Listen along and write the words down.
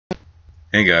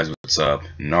Hey guys, what's up?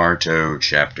 Naruto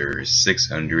chapter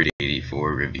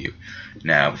 684 review.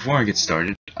 Now, before I get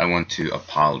started, I want to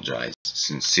apologize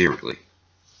sincerely.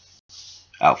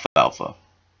 Alfalfa.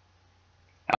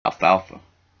 Alfalfa.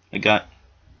 It got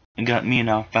me an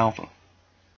alfalfa.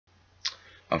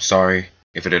 I'm sorry.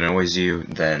 If it annoys you,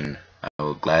 then I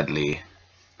will gladly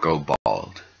go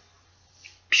bald.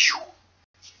 Pew.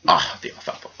 Ah, the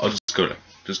alfalfa. I'll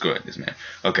just go at this man.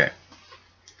 Okay.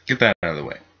 Get that out of the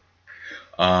way.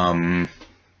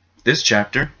 This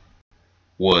chapter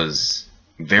was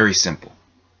very simple.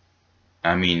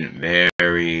 I mean,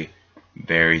 very,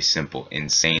 very simple.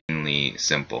 Insanely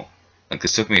simple. Like,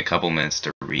 this took me a couple minutes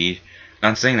to read.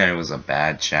 Not saying that it was a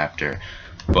bad chapter,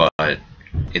 but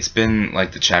it's been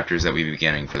like the chapters that we've been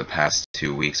getting for the past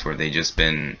 2 weeks where they've just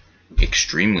been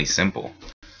extremely simple.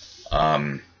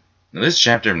 This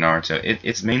chapter of Naruto,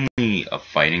 it's mainly a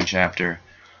fighting chapter.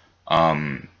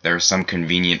 There are some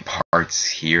convenient parts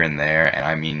here and there, and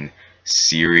I mean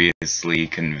seriously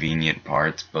convenient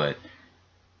parts, but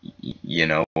you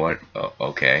know what?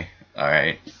 Okay,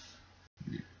 alright.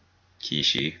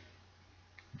 Kishi.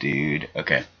 Dude,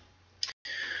 okay.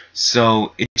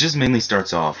 So, it just mainly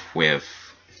starts off with,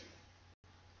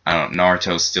 I don't know,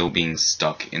 Naruto still being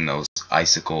stuck in those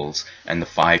icicles, and the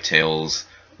Five Tails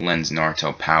lends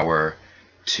Naruto power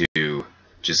to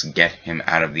just get him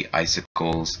out of the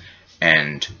icicles,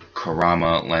 and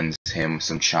Kurama lends him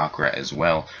some chakra as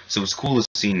well. So it's cool to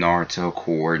see Naruto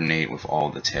coordinate with all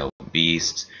the tailed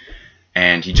beasts,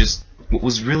 and he just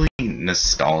was really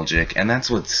nostalgic, and that's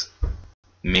what's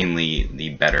mainly the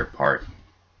better part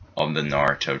of the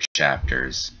Naruto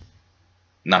chapters.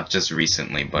 Not just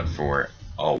recently, but for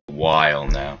a while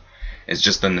now. It's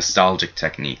just the nostalgic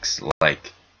techniques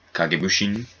like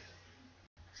Kagebushin,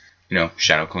 you know,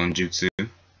 Shadow Clone Jutsu.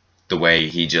 The way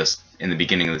he just, in the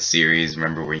beginning of the series,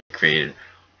 remember where he created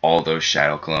all those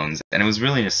shadow clones, and it was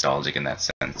really nostalgic in that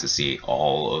sense to see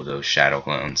all of those shadow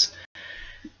clones.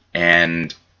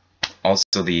 And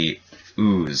also the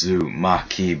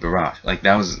Uzumaki Barrage, like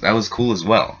that was cool as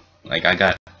well. Like, I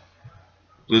got a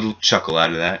little chuckle out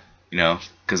of that, you know,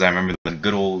 because I remember the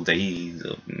good old days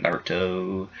of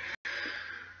Naruto.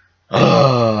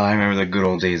 Oh, I remember the good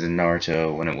old days of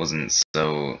Naruto when it wasn't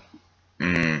so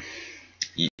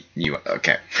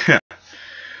okay.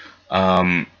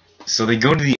 So they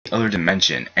go to the other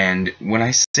dimension, and when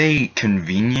I say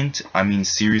convenient, I mean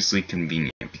seriously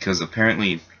convenient, because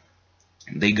apparently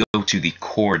they go to the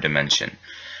core dimension.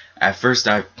 At first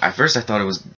I thought it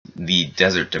was the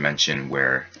desert dimension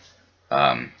where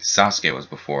Sasuke was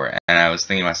before, and I was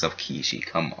thinking to myself, Kishi,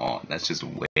 come on, that's just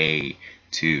way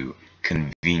too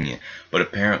convenient. But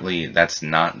apparently that's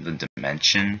not the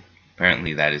dimension.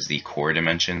 Apparently that is the core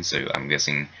dimension, so I'm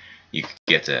guessing you could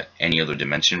get to any other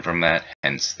dimension from that,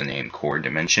 hence the name core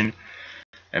dimension.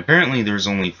 And apparently there's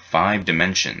only 5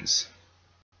 dimensions.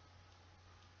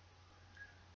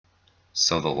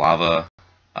 So the lava,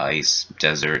 ice,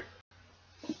 desert,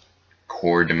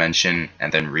 core dimension,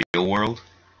 and then real world.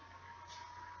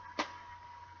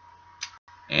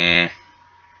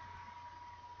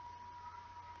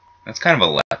 That's kind of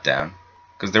a letdown,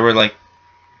 because there were like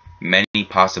many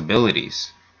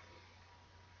possibilities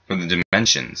for the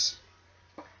dimensions,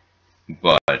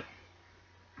 but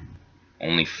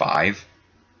only 5?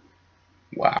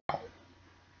 Wow.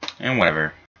 And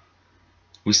whatever.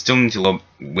 We still need to know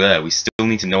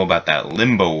about that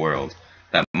limbo world,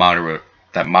 that Madara.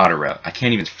 I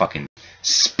can't even fucking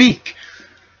speak.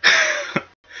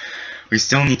 We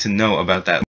still need to know about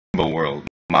that limbo world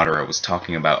Madara was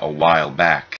talking about a while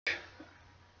back.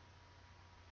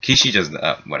 Kishi just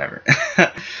whatever.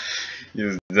 He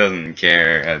just doesn't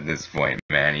care at this point,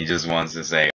 man. He just wants to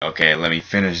say, okay, let me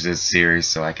finish this series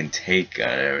so I can take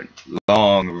a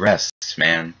long rest,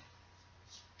 man.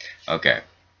 Okay.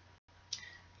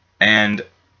 And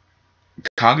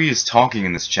Kaguya is talking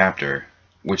in this chapter,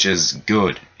 which is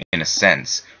good in a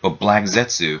sense, but Black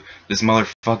Zetsu, this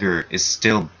motherfucker, is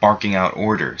still barking out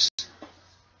orders.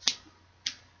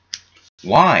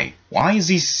 Why? Why is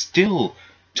he still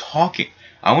talking?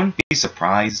 I wouldn't be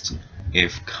surprised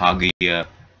if Kaguya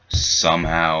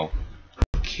somehow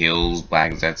kills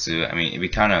Black Zetsu. I mean, it'd be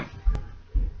kind of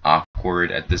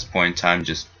awkward at this point in time,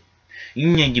 just,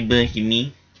 you know you busted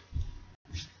me.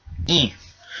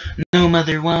 No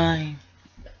mother, why?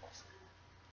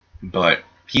 But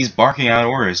he's barking out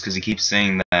orders because he keeps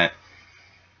saying that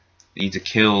they need to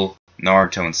kill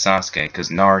Naruto and Sasuke, because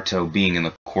Naruto being in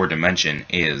the core dimension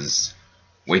is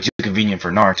way too convenient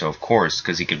for Naruto, of course,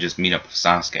 because he could just meet up with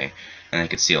Sasuke and they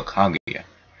could steal Kaguya.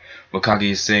 But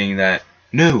Kaguya is saying that,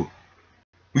 no,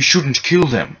 we shouldn't kill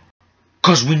them,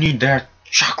 because we need their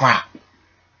chakra.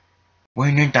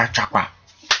 We need that chakra.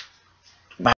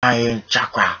 Buy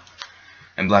chakra.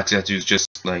 And Black Zetsu's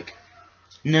just like,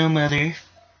 no, mother.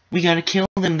 We gotta kill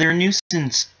them. They're a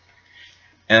nuisance.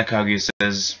 And Kaguya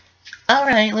says,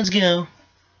 alright, let's go.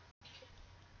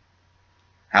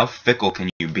 How fickle can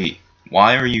you be?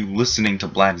 Why are you listening to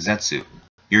Black Zetsu?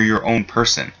 You're your own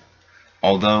person.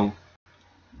 Although,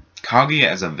 Kaguya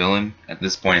as a villain at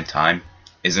this point in time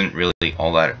isn't really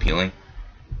all that appealing.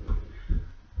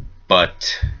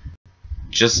 But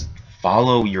just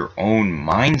follow your own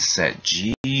mindset.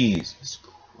 Jesus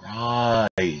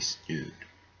Christ, dude.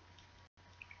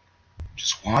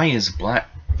 Just why is Black...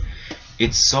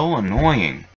 It's so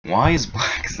annoying. Why is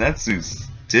Black Zetsu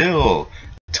still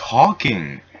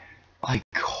talking? Like,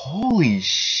 holy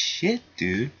shit,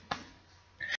 dude.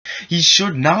 He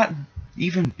should not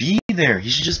even be there. He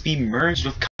should just be merged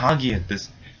with Kaguya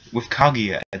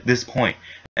at this point.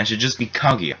 And should just be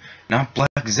Kaguya, not Black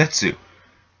Zetsu.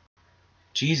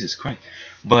 Jesus Christ.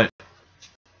 But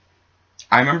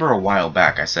I remember a while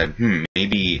back I said,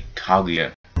 maybe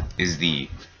Kaguya is the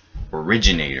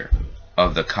originator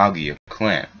of the Kaguya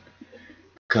clan.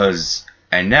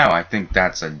 And now I think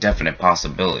that's a definite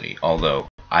possibility, although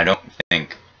I don't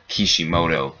think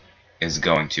Kishimoto is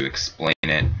going to explain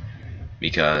it,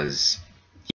 because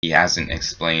he hasn't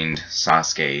explained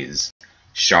Sasuke's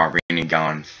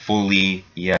Sharingan fully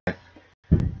yet.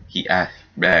 He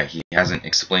hasn't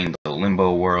explained the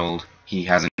Limbo World. He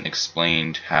hasn't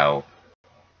explained how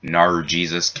Naru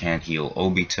Jesus can't heal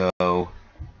Obito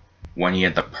when he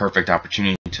had the perfect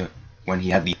opportunity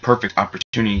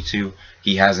to.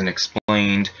 He hasn't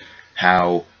explained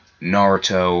how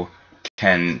Naruto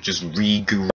can just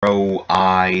regrow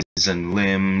eyes and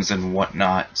limbs and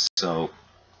whatnot. So,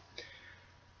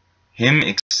 him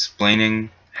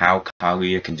explaining how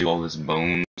Kaguya can do all this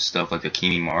bone stuff like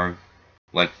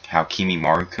how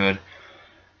Kimimaro could,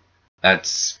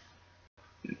 that's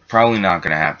probably not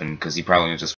gonna happen, because he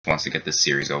probably just wants to get this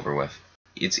series over with.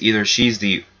 It's either she's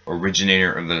the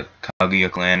originator of the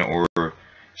Kaguya clan, or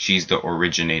she's the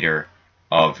originator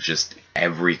of just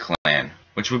every clan,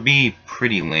 which would be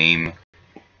pretty lame,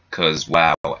 because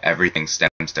wow, everything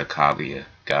stems to Kaguya.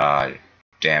 God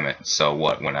damn it. So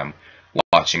what, when I'm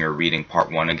watching or reading part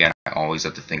 1 again, I always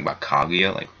have to think about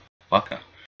Kaguya? Like, fuck her.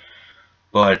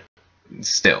 But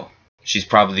still, she's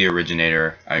probably the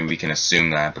originator. I mean, we can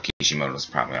assume that, but Kishimoto's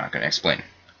probably not going to explain it.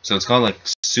 So it's called like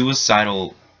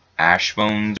suicidal ash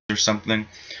bones or something,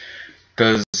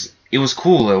 because it was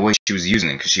cool the way she was using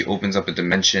it, because she opens up a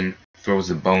dimension, throws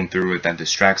the bone through it, that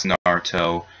distracts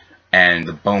Naruto, and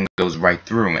the bone goes right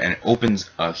through him, and it opens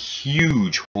a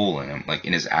huge hole in him, like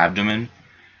in his abdomen.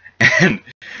 And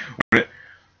would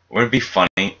it be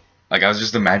funny? Like, I was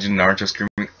just imagining Naruto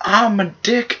screaming, "Ah, my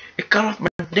dick! It cut off my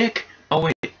dick! Oh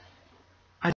wait,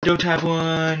 I don't have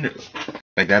one!"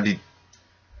 Like, that'd be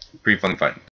pretty fucking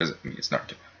funny, because I mean, it's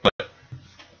Naruto. But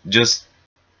just,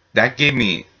 that gave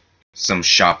me some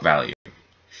shock value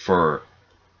for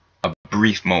a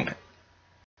brief moment.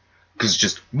 Because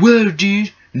just, whoa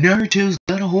dude, Naruto's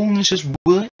got a hole in his chest,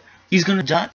 what? He's gonna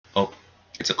die? Oh,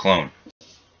 it's a clone.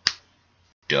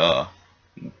 Duh.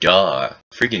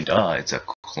 Freaking duh, it's a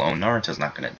clone. Naruto's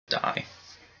not gonna die.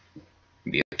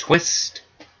 It'd be a twist,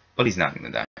 but he's not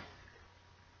gonna die.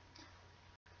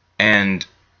 And,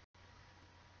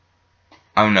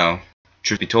 I don't know,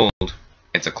 truth be told,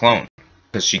 it's a clone,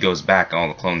 because she goes back and all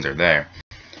the clones are there.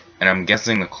 And I'm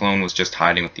guessing the clone was just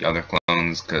hiding with the other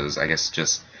clones, because I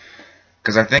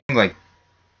think like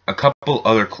a couple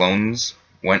other clones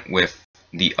went with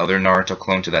the other Naruto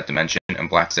clone to that dimension, and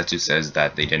Black Zetsu says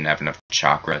that they didn't have enough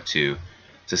chakra to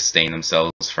sustain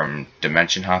themselves from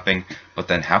dimension hopping. But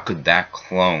then how could that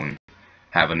clone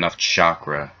have enough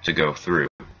chakra to go through?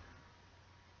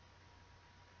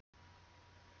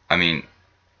 I mean,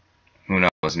 who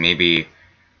knows, maybe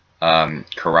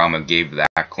Kurama gave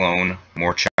that clone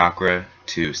more chakra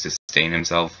to sustain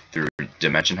himself through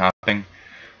dimension hopping,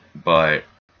 but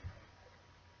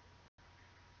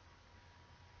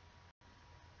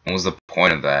what was the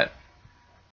point of that?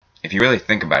 If you really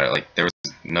think about it, like, there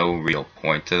was no real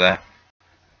point to that.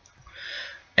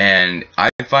 And I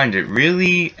find it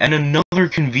really, and another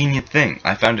convenient thing,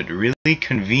 I found it really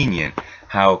convenient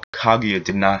how Kaguya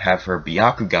did not have her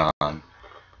Byakugan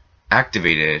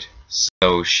activated,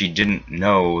 so she didn't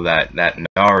know that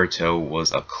Naruto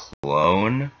was a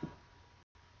clone.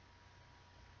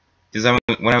 Because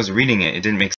when I was reading it, it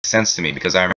didn't make sense to me,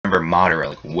 because I remember Madara,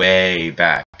 like, way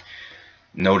back,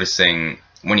 noticing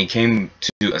when he came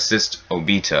to assist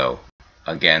Obito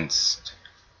against,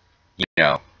 you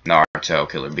know, Naruto,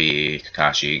 Killer Bee,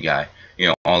 Kakashi guy, you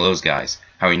know, all those guys,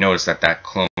 how he noticed that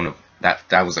clone of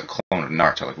that was a clone of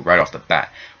Naruto, like right off the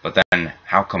bat. But then,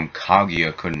 how come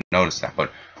Kaguya couldn't notice that?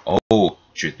 But oh,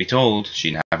 truth be told,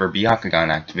 she didn't have her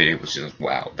Byakugan activated, which is,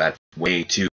 wow, that's way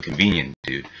too convenient,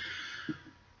 dude.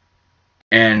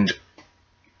 And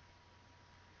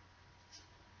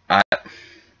I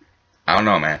don't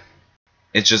know, man.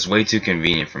 It's just way too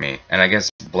convenient for me. And I guess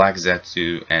Black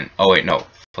Zetsu and oh wait, no,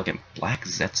 fucking Black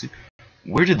Zetsu.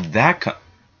 Where did that come?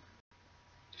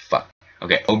 Fuck.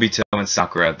 Okay, Obito and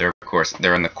Sakura, they're of course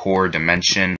they're in the core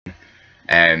dimension,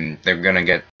 and they're gonna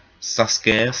get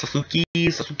Sasuke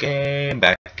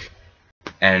back.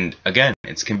 And again,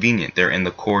 it's convenient. They're in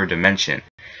the core dimension.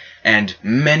 And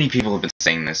many people have been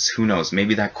saying this. Who knows?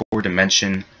 Maybe that core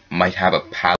dimension might have a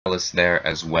palace there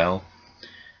as well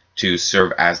to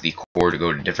serve as the core to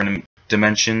go to different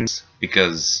dimensions.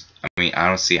 Because, I mean, I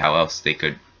don't see how else they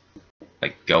could,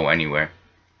 like, go anywhere.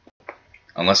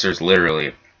 Unless there's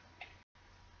literally,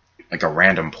 like, a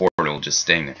random portal just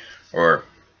staying there. Or,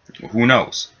 who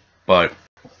knows? But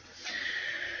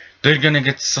they're gonna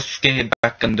get Sasuke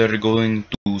back and they're going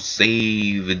to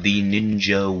save the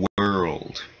ninja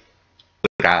world.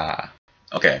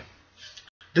 Okay.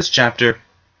 This chapter,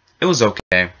 it was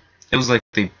okay. It was like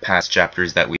the past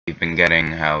chapters that we've been getting,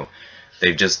 how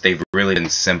they've really been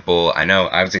simple. I know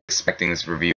I was expecting this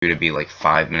review to be like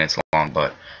 5 minutes long,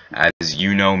 but as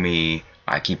you know me,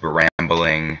 I keep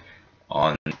rambling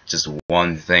on just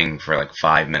one thing for like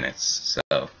 5 minutes.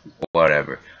 So,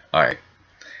 whatever. Alright.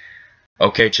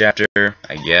 Okay, chapter,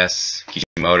 I guess.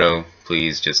 Kishimoto,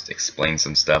 please just explain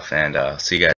some stuff, and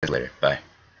see you guys later. Bye.